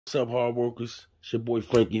What's up, hard workers? It's your boy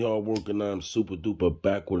Frankie Hardworker, and I'm super duper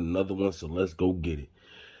back with another one, so let's go get it.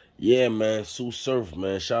 Yeah, man, Sue Surf,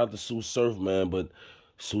 man. Shout out to Sue Surf, man. But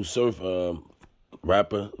Sue Surf,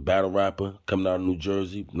 rapper, battle rapper, coming out of New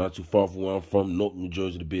Jersey, not too far from where I'm from, North New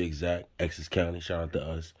Jersey to be exact, Essex County. Shout out to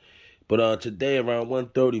us. But today around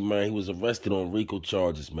 1:30, man, he was arrested on Rico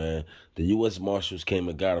charges, man. The U.S. Marshals came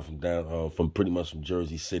and got him from pretty much from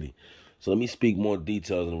Jersey City. So let me speak more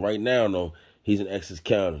details. And right now, though, he's in Essex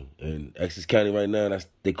County. And Essex County right now,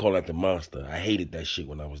 they call that the monster. I hated that shit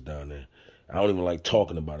when I was down there. I don't even like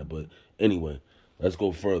talking about it. But anyway, let's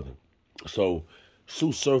go further. So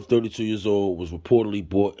Sue Surf, 32 years old, was reportedly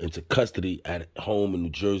brought into custody at home in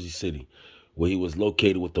New Jersey City, where he was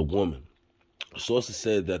located with a woman. Sources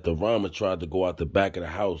said that the rhymer tried to go out the back of the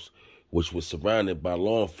house, which was surrounded by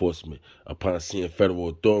law enforcement. Upon seeing federal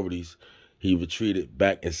authorities, he retreated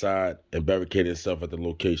back inside and barricaded himself at the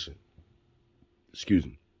location. Excuse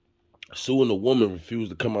me. Sue and the woman refused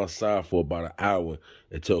to come outside for about an hour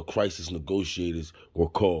until crisis negotiators were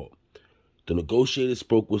called. The negotiators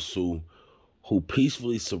spoke with Sue, who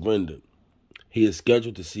peacefully surrendered. He is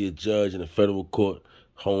scheduled to see a judge in a federal court,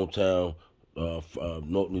 hometown,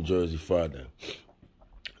 North New Jersey, Friday.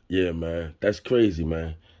 Yeah, man, that's crazy,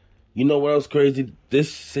 man. You know what else crazy?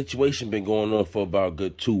 This situation been going on for about a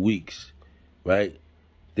good 2 weeks, right?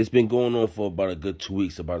 This been going on for about a good 2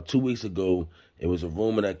 weeks. About 2 weeks ago, it was a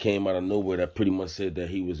rumor that came out of nowhere that pretty much said that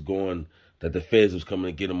that the feds was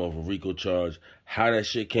coming to get him over Rico charge. How that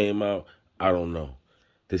shit came out, I don't know.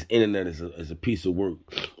 This internet is a piece of work.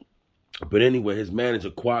 But anyway, his manager,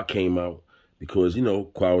 Qua, came out because,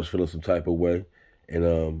 Qua was feeling some type of way.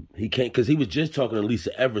 And he can't, because he was just talking to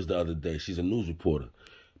Lisa Evers the other day. She's a news reporter.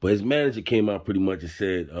 But his manager came out pretty much and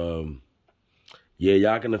said, yeah,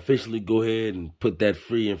 y'all can officially go ahead and put that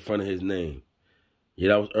free in front of his name. Yeah,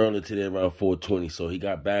 that was earlier today around 4:20, so he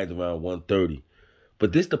got bagged around 1:30.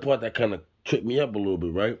 But this the part that kind of tripped me up a little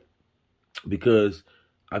bit, right? Because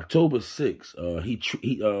October 6th,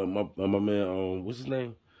 my man, what's his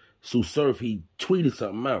name? Sue Surf, he tweeted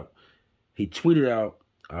something out. He tweeted out,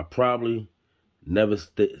 I probably never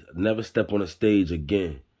step on a stage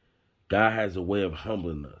again. God has a way of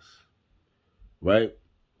humbling us, right?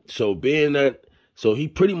 So so he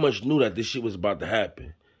pretty much knew that this shit was about to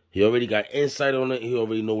happen. He already got insight on it. He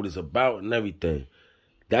already know what it's about and everything.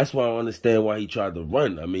 That's why I understand why he tried to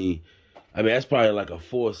run. I mean, that's probably like a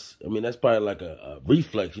force. That's probably like a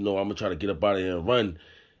reflex. I'm going to try to get up out of here and run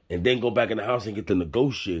and then go back in the house and get the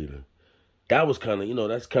negotiator. That was kind of,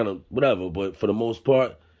 that's kind of whatever. But for the most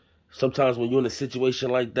part, sometimes when you're in a situation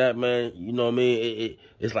like that, man,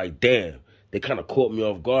 it's like, damn, they kind of caught me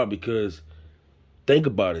off guard because think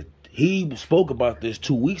about it. He spoke about this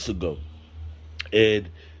 2 weeks ago. And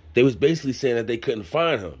they was basically saying that they couldn't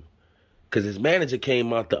find him because his manager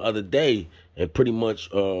came out the other day and pretty much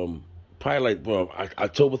probably like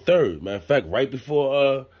October 3rd. Matter of fact, right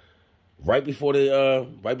before what's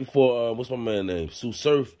my man's name? Sue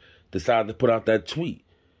Surf decided to put out that tweet.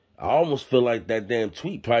 I almost feel like that damn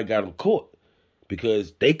tweet probably got him caught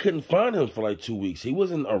because they couldn't find him for like 2 weeks. He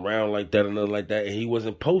wasn't around like that or nothing like that, and he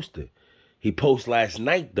wasn't posted. He posted last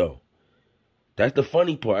night though. That's the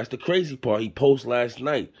funny part. That's the crazy part. He posted last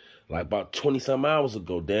night, like about 20-some hours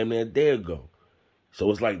ago, damn near a day ago. So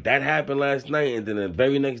it's like that happened last night, and then the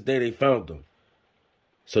very next day they found him.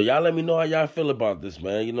 So y'all let me know how y'all feel about this,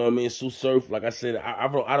 man. You know what I mean? Sue Surf, like I said, I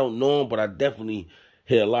don't know him, but I definitely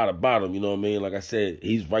hear a lot about him. You know what I mean? Like I said,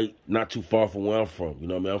 he's right not too far from where I'm from. You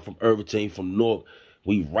know what I mean? I'm from Irvington, from North.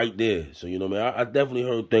 We right there. So, you know what I mean? I definitely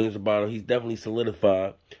heard things about him. He's definitely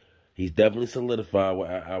solidified. I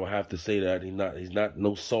would have to say that he's not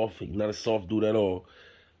a soft dude at all.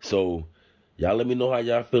 So y'all let me know how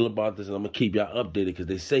y'all feel about this, and I'm gonna keep y'all updated because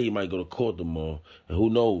they say he might go to court tomorrow, and who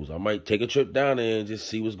knows? I might take a trip down there and just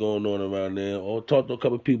see what's going on around there, or talk to a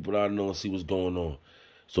couple people that I know and see what's going on.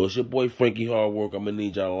 So it's your boy Frankie Hardwork. I'm gonna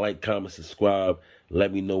need y'all to like, comment, subscribe,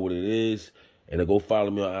 let me know what it is, and then go follow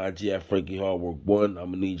me on IG at Frankie Hardwork 1. I'm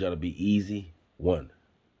gonna need y'all to be easy 1.